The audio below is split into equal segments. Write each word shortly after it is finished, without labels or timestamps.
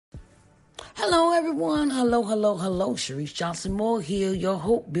Hello, everyone. Hello, hello, hello. Sharice Johnson Moore here, your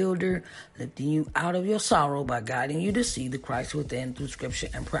hope builder, lifting you out of your sorrow by guiding you to see the Christ within through scripture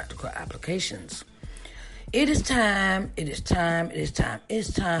and practical applications. It is time. It's time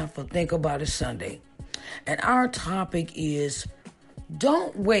for Think About It Sunday. And our topic is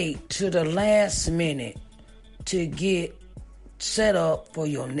don't wait till the last minute to get set up for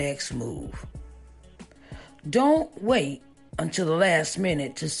your next move. Don't wait until the last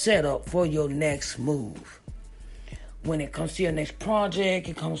minute to set up for your next move. When it comes to your next project,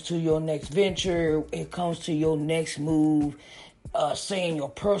 it comes to your next venture, it comes to your next move, say in your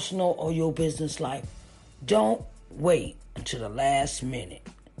personal or your business life, don't wait until the last minute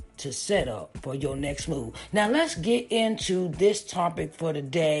to set up for your next move. Now let's get into this topic for the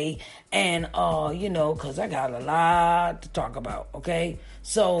day, and because I got a lot to talk about. Okay,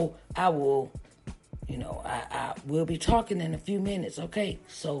 so I will. I will be talking in a few minutes, okay?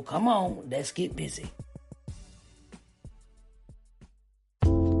 So come on, let's get busy.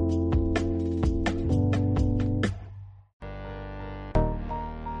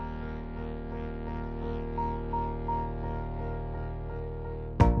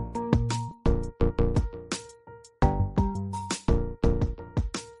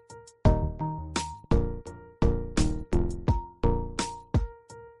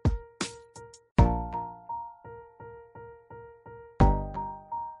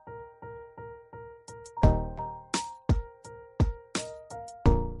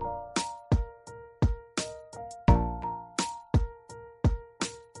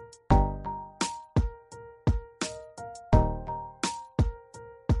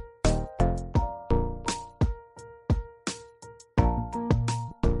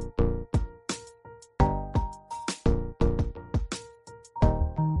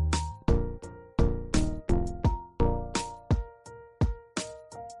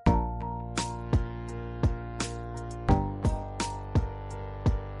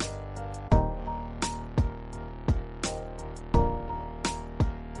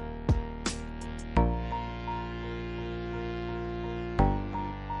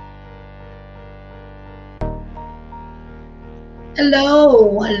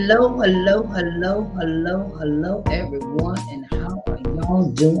 Hello, everyone, and how are y'all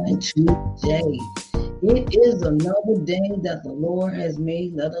doing today? It is another day that the Lord has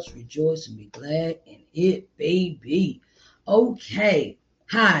made. Let us rejoice and be glad in it, baby. Okay.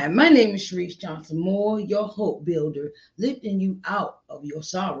 Hi, my name is Sharice Johnson Moore, your hope builder, lifting you out of your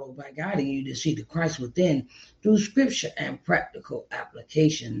sorrow by guiding you to see the Christ within through scripture and practical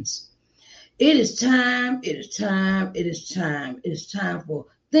applications. It is time for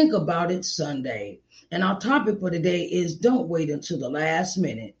Think About It Sunday. And our topic for today is don't wait until the last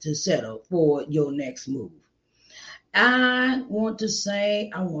minute to settle for your next move. I want to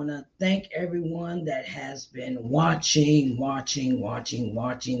thank everyone that has been watching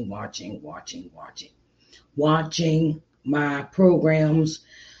my programs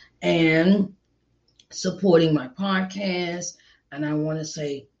and supporting my podcast. And I want to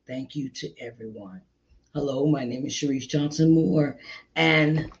say thank you to everyone. Hello, my name is Sharice Johnson Moore,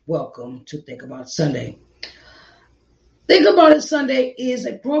 and welcome to Think About Sunday. Think About It Sunday is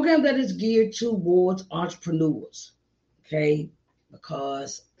a program that is geared towards entrepreneurs, okay?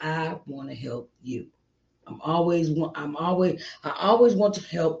 Because I want to help you. I always want to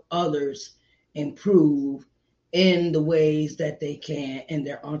help others improve in the ways that they can in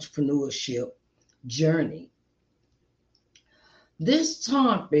their entrepreneurship journey. This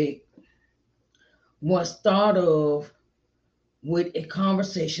topic was thought of with a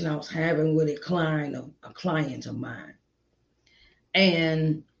conversation I was having with a client of mine.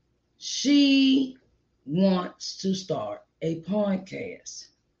 And she wants to start a podcast.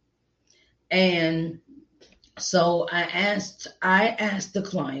 And so I asked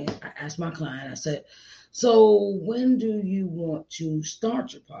my client, I said, so when do you want to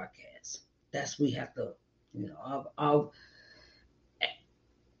start your podcast? That's we have to,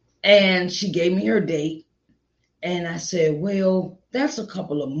 and she gave me her date. And I said, well, that's a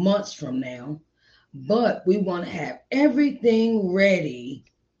couple of months from now, but we want to have everything ready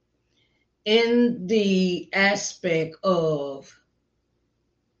in the aspect of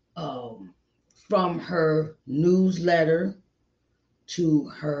from her newsletter to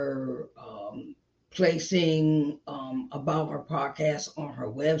her placing about her podcast on her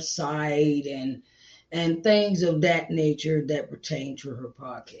website and things of that nature that pertain to her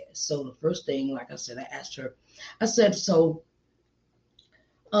podcast. So the first thing, like I said, I asked her, I said, so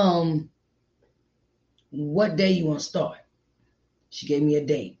what day you want to start? She gave me a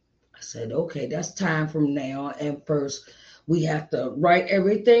date. I said, okay, that's time from now. And first, We have to write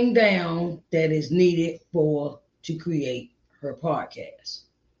everything down that is needed to create her podcast,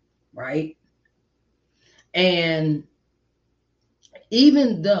 right? And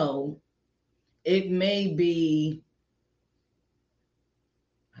even though it may be,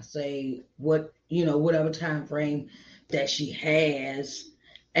 I say whatever time frame that she has,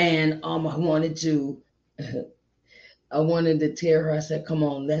 and I wanted to tell her, I said, come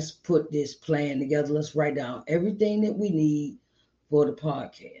on, let's put this plan together. Let's write down everything that we need for the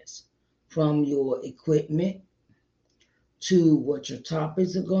podcast, from your equipment to what your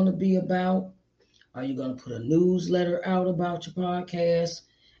topics are going to be about. Are you going to put a newsletter out about your podcast?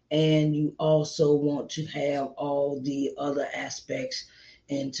 And you also want to have all the other aspects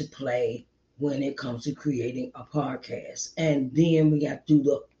into play when it comes to creating a podcast. And then we got to do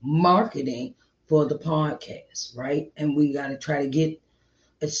the marketing for the podcast, right? And we got to try to get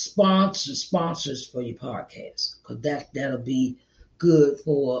sponsors for your podcast, because that'll be good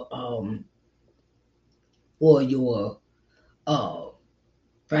for your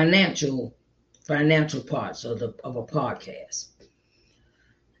financial parts of a podcast.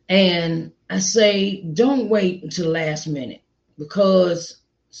 And I say, don't wait until the last minute, because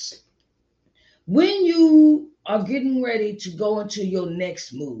when you are getting ready to go into your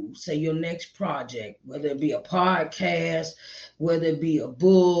next move, say your next project, whether it be a podcast, whether it be a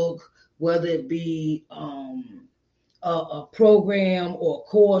book, whether it be a program or a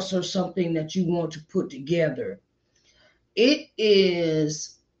course or something that you want to put together, it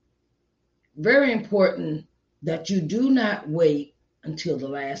is very important that you do not wait until the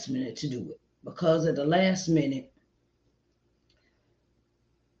last minute to do it, because at the last minute,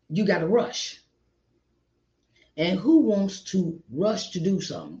 you got to rush. And who wants to rush to do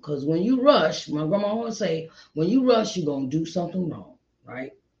something? Because when you rush, my grandma always say, when you rush, you're going to do something wrong,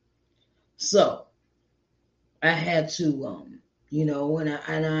 right? So I had to,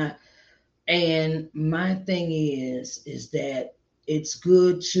 and my thing is that it's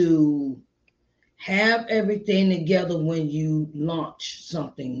good to have everything together when you launch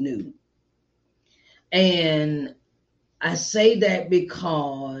something new. And I say that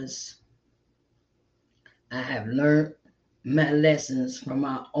because I have learned my lessons from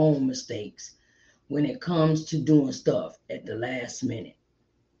my own mistakes when it comes to doing stuff at the last minute.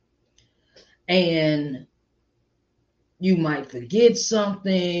 And you might forget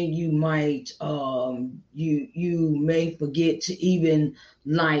something. You might, you may forget to even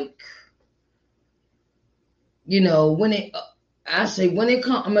when I'm going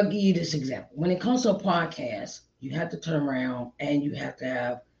to give you this example. When it comes to a podcast, you have to turn around and you have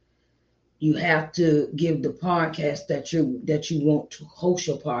to give the podcast that you want to host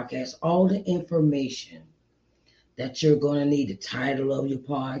your podcast all the information that you're going to need: the title of your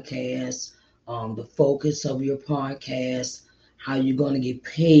podcast, the focus of your podcast, how you're going to get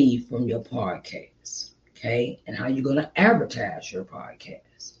paid from your podcast, okay, and how you're going to advertise your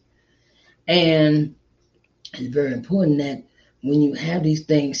podcast. And it's very important that when you have these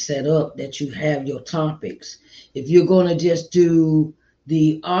things set up, that you have your topics. If you're going to just do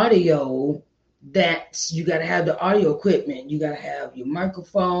the audio, you got to have the audio equipment. You got to have your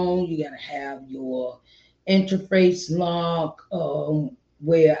microphone. You got to have your interface lock,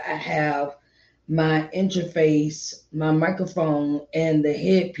 where I have my interface, my microphone, and the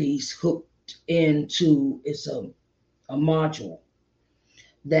headpiece hooked into. It's a module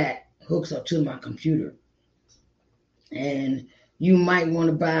that hooks up to my computer. And you might want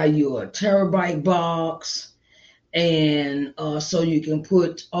to buy your terabyte box, and so you can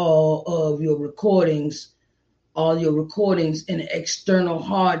put all your recordings in an external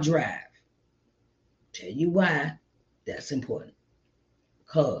hard drive. Tell you why that's important.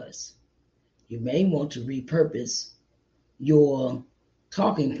 Because you may want to repurpose your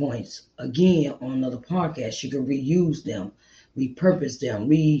talking points again on another podcast. You can reuse them, repurpose them,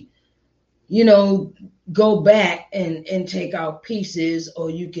 go back and take out pieces, or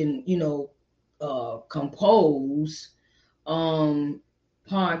you can, compose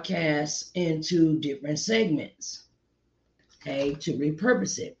podcasts into different segments, okay, to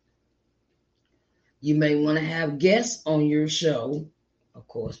repurpose it. You may want to have guests on your show, of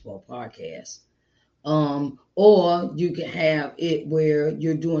course, for a podcast. Or you can have it where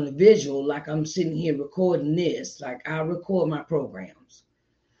you're doing a visual, like I'm sitting here recording this. Like I record my programs.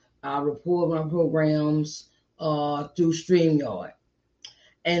 I record my programs through StreamYard.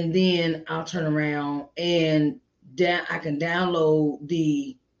 And then I'll turn around and I can download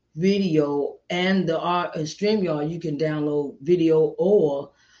the video and the StreamYard. You can download video,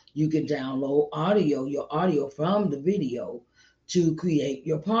 or you can download your audio from the video to create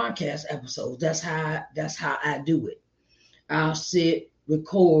your podcast episodes. That's how I do it. I'll sit,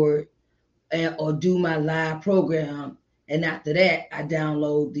 record, or do my live program. And after that, I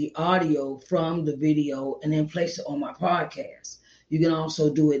download the audio from the video and then place it on my podcast. You can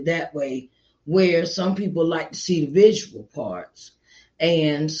also do it that way, where some people like to see the visual parts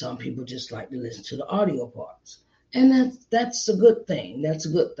and some people just like to listen to the audio parts. And that's a good thing. That's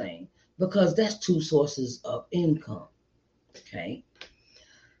a good thing because that's two sources of income. Okay.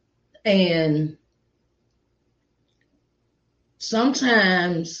 And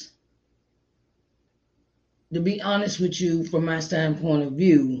sometimes, to be honest with you, from my standpoint of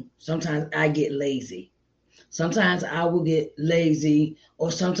view, sometimes I get lazy. Sometimes I will get lazy,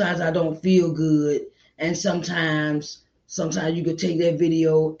 or sometimes I don't feel good. And sometimes you could take that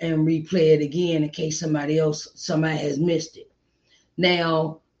video and replay it again in case somebody has missed it.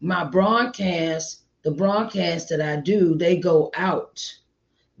 Now, my broadcast, the broadcast that I do, they go out.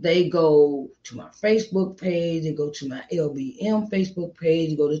 They go to my Facebook page. They go to my LBM Facebook page.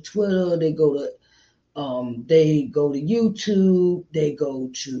 They go to Twitter. They go to YouTube. They go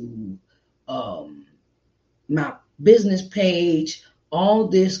to my business page. All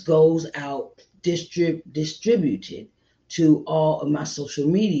this goes out distributed to all of my social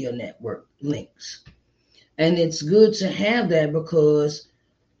media network links. And it's good to have that because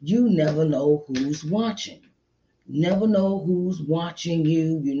you never know who's watching. Never know who's watching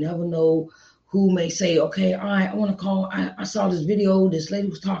you. You never know who may say, okay, all right, I want to call. I saw this video. This lady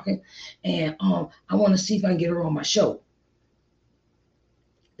was talking, and I want to see if I can get her on my show.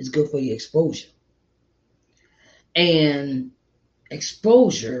 It's good for your exposure. And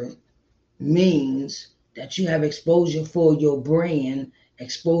exposure means that you have exposure for your brand,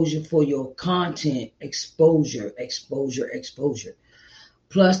 exposure for your content, exposure.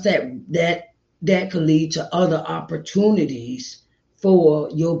 Plus that could lead to other opportunities for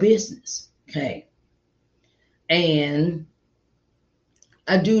your business. Okay. And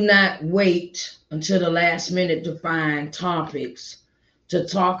I do not wait until the last minute to find topics to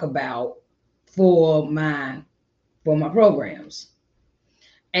talk about for my programs.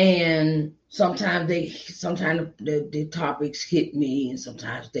 And sometimes the topics hit me and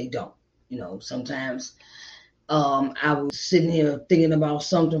sometimes they don't. Sometimes I was sitting here thinking about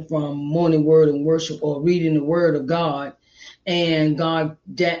something from Morning Word and Worship or reading the Word of God, and God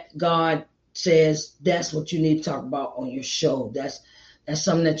says that's what you need to talk about on your show. That's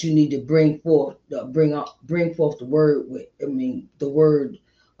something that you need to bring forth the word with. The Word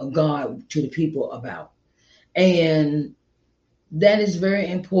of God to the people about, and that is very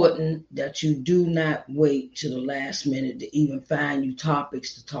important that you do not wait to the last minute to even find you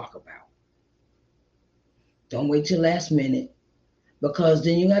topics to talk about. Don't wait till last minute, because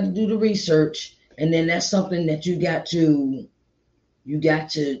then you got to do the research, and then that's something that you got to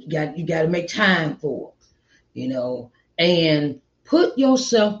make time for, and put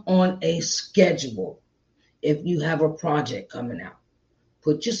yourself on a schedule. If you have a project coming out,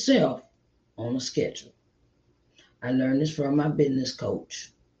 put yourself on a schedule. I learned this from my business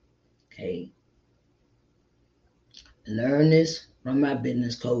coach. Okay. Learn this from my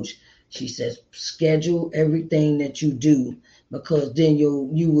business coach. She says, schedule everything that you do, because then you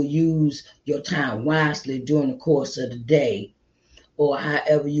will use your time wisely during the course of the day, or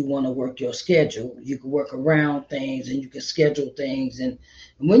however you want to work your schedule. You can work around things and you can schedule things. And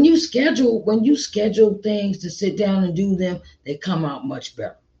when you schedule things to sit down and do them, they come out much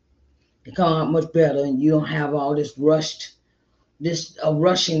better. And you don't have all this rushing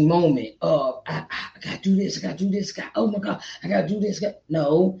moment of I gotta do this, oh my God, I gotta do this.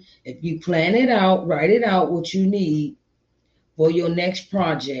 No, if you plan it out, write it out what you need for your next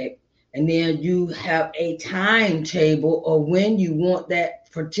project, and then you have a timetable of when you want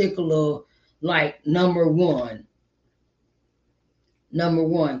that particular, like number one,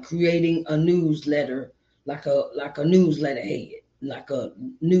 creating a newsletter, like a newsletter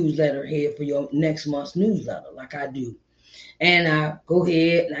head for your next month's newsletter, like I do. And I go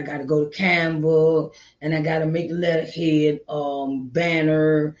ahead and I got to go to Canva and I got to make the letterhead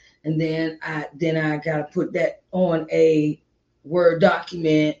banner. And then I got to put that on a Word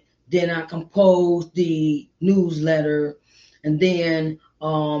document. Then I compose the newsletter, and then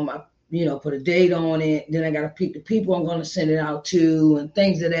I put a date on it. Then I got to pick the people I'm going to send it out to and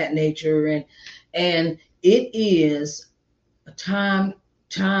things of that nature. And it is a time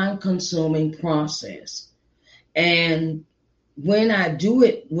consuming process. And when I do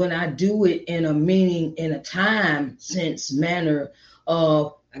it in a time sense manner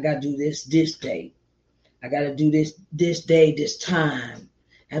of, I got to do this day. I got to do this day, this time.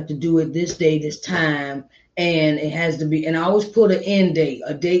 I have to do it this day, this time. And it has to be, and I always put an end date.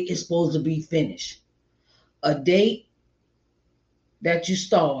 A date is supposed to be finished. A date that you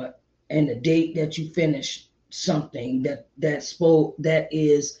start and the date that you finish something that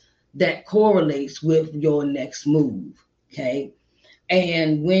correlates with your next move. Okay.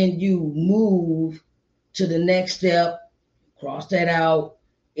 And when you move to the next step, cross that out,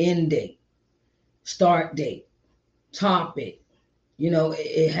 end date, start date, topic.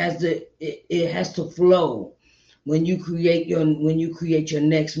 It has to flow. When you create your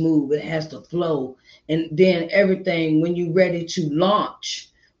next move, it has to flow. And then everything, when you're ready to launch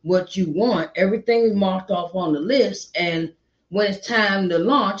what you want, everything is marked off on the list. And when it's time to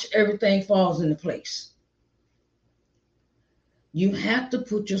launch, everything falls into place. You have to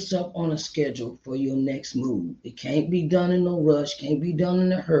put yourself on a schedule for your next move. It can't be done in no rush, can't be done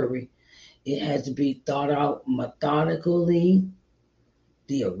in a hurry. It has to be thought out methodically,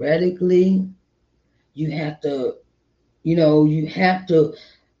 theoretically. You have to,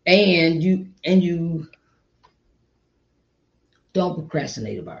 and you don't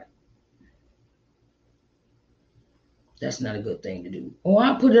procrastinate about it. That's not a good thing to do. Oh,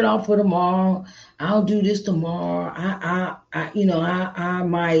 I'll put it off for tomorrow. I'll do this tomorrow. I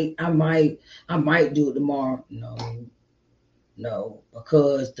might do it tomorrow. No,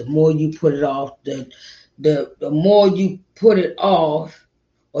 because the more you put it off, the more you put it off,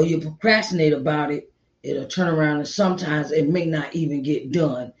 or you procrastinate about it, it'll turn around and sometimes it may not even get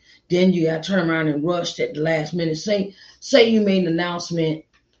done. Then you got to turn around and rush at the last minute. Say you made an announcement.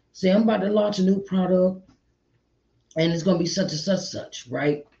 Say, I'm about to launch a new product and it's going to be such and such,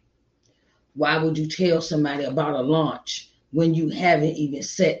 right? Why would you tell somebody about a launch when you haven't even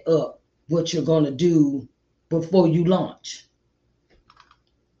set up what you're going to do before you launch?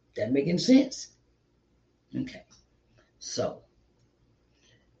 That making sense? Okay. So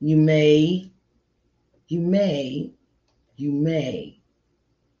you may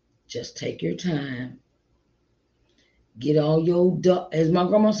just take your time, get all your as my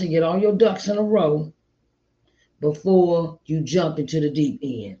grandma said, get all your ducks in a row before you jump into the deep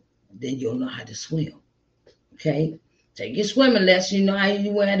end. Then you'll know how to swim. Okay? Take your swimming lesson. You know how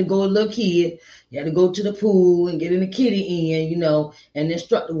you had to go as a little kid. You had to go to the pool and get in the kiddie end, and the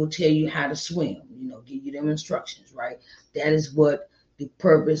instructor will tell you how to swim, give you them instructions, right? That is what the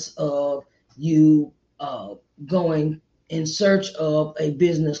purpose of you going in search of a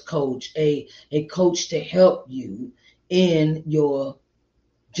business coach, a coach to help you in your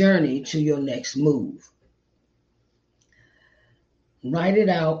journey to your next move. Write it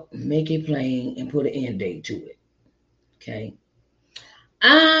out, make it plain, and put an end date to it. Okay?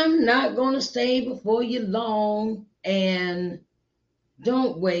 I'm not going to stay before you long, and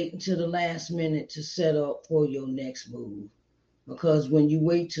don't wait until the last minute to set up for your next move. Because when you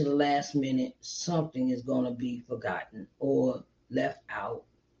wait till the last minute, something is going to be forgotten or left out.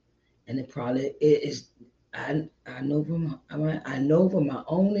 And it is. I know from my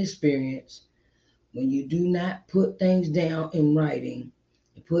own experience, when you do not put things down in writing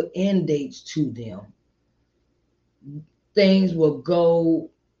and put end dates to them, things will go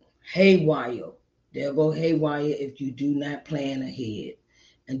haywire. They'll go haywire if you do not plan ahead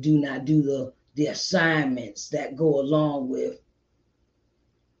and do not do the assignments that go along with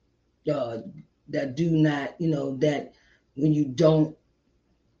that do not, that when you don't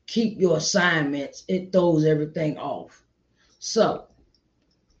keep your assignments, it throws everything off. So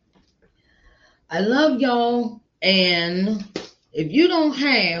I love y'all, and if you don't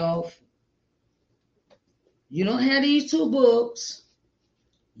have these two books,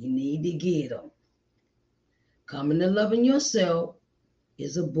 you need to get them. Coming to Loving Yourself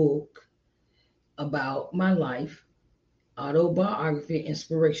is a book about my life, autobiography,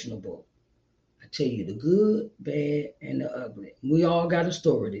 inspirational book. I tell you the good, bad, and the ugly. We all got a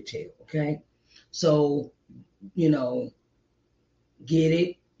story to tell, okay? So, get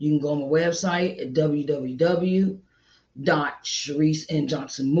it. You can go on my website at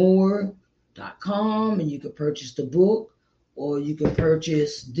www.ShariceNJohnsonMoore.com, and you can purchase the book, or you can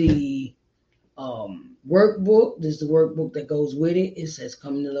purchase the workbook. This is the workbook that goes with it. It says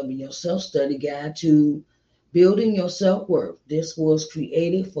Coming to Loving Yourself, Study Guide to Building Your Self-Worth. This was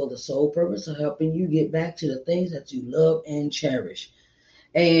created for the sole purpose of helping you get back to the things that you love and cherish.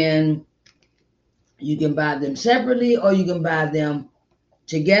 And you can buy them separately or you can buy them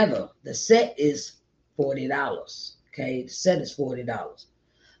together. The set is $40. Okay, the set is $40.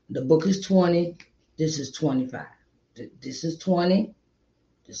 The book is $20. This is $25. This is $20.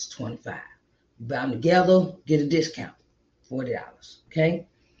 This is $25. You buy them together, get a discount, $40. Okay,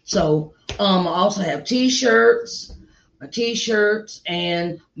 so I also have t-shirts,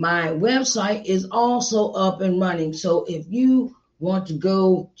 and my website is also up and running. So if you want to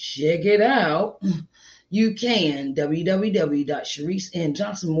go check it out, you can,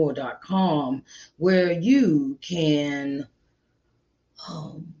 www.ShariceNJohnsonMoore.com, where you can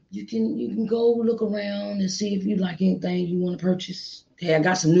go look around and see if you like anything you want to purchase. Okay, I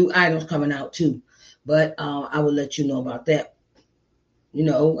got some new items coming out too, but I will let you know about that. I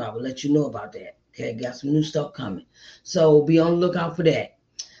will let you know about that. Okay, got some new stuff coming, so be on the lookout for that.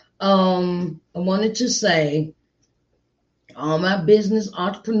 I wanted to say, all my business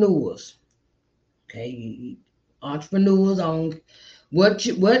entrepreneurs, okay, entrepreneurs on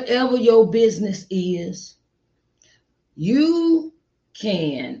whatever your business is, you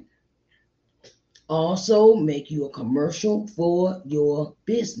can also make you a commercial for your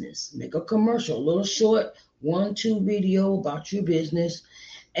business. Make a commercial, a little short 1-2 video about your business,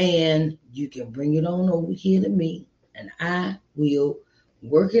 and you can bring it on over here to me, and I will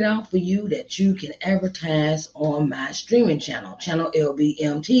work it out for you that you can advertise on my streaming channel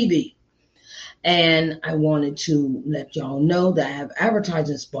LBM TV. And I wanted to let y'all know that I have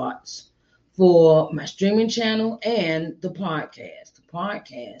advertising spots for my streaming channel and the podcast. The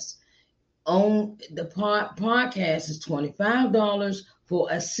podcast is $25 for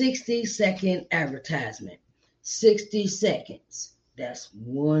a 60-second advertisement. 60 seconds. That's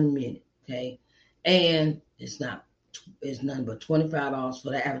 1 minute. Okay. And it's nothing but $25 for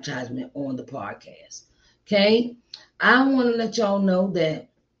the advertisement on the podcast. Okay. I want to let y'all know that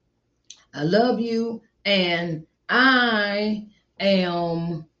I love you, and I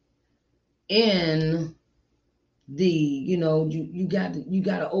am in the, you got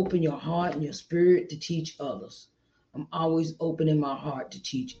to open your heart and your spirit to teach others. I'm always opening my heart to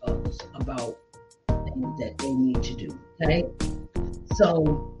teach others about things that they need to do. Okay.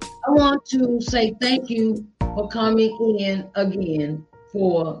 So I want to say thank you for coming in again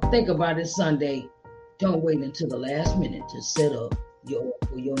for Think About It Sunday. Don't wait until the last minute to set up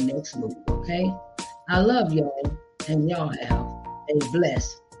for your next move. Okay. I love y'all, and y'all have a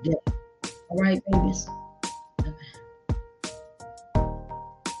blessed day. All right, babies.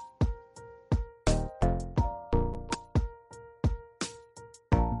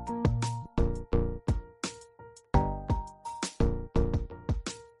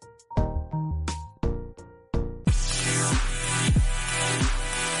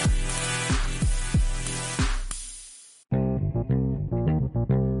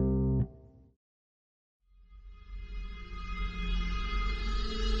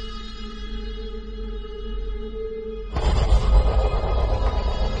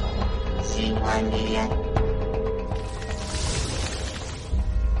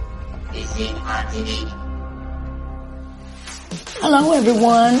 Hello,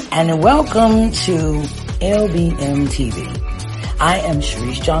 everyone, and welcome to LBM TV. I am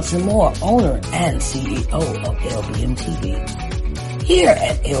Sharice Johnson Moore, owner and CEO of LBM TV. Here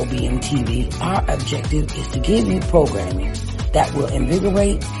at LBM TV, our objective is to give you programming that will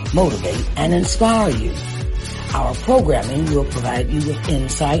invigorate, motivate, and inspire you. Our programming will provide you with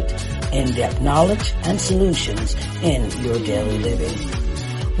insight, in-depth knowledge, and solutions in your daily living.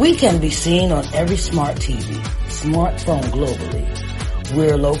 We can be seen on every smart TV, smartphone globally.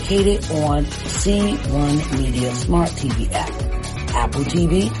 We're located on C1 Media Smart TV app, Apple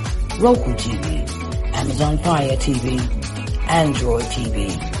TV, Roku TV, Amazon Fire TV, Android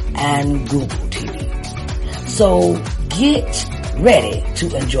TV, and Google TV. So get ready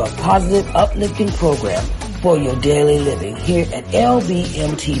to enjoy positive, uplifting program for your daily living here at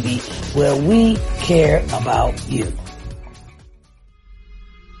LBM TV, where we care about you.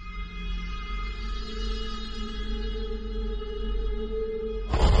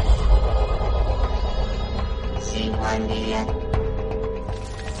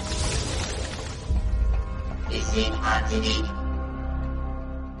 Is it hard to be?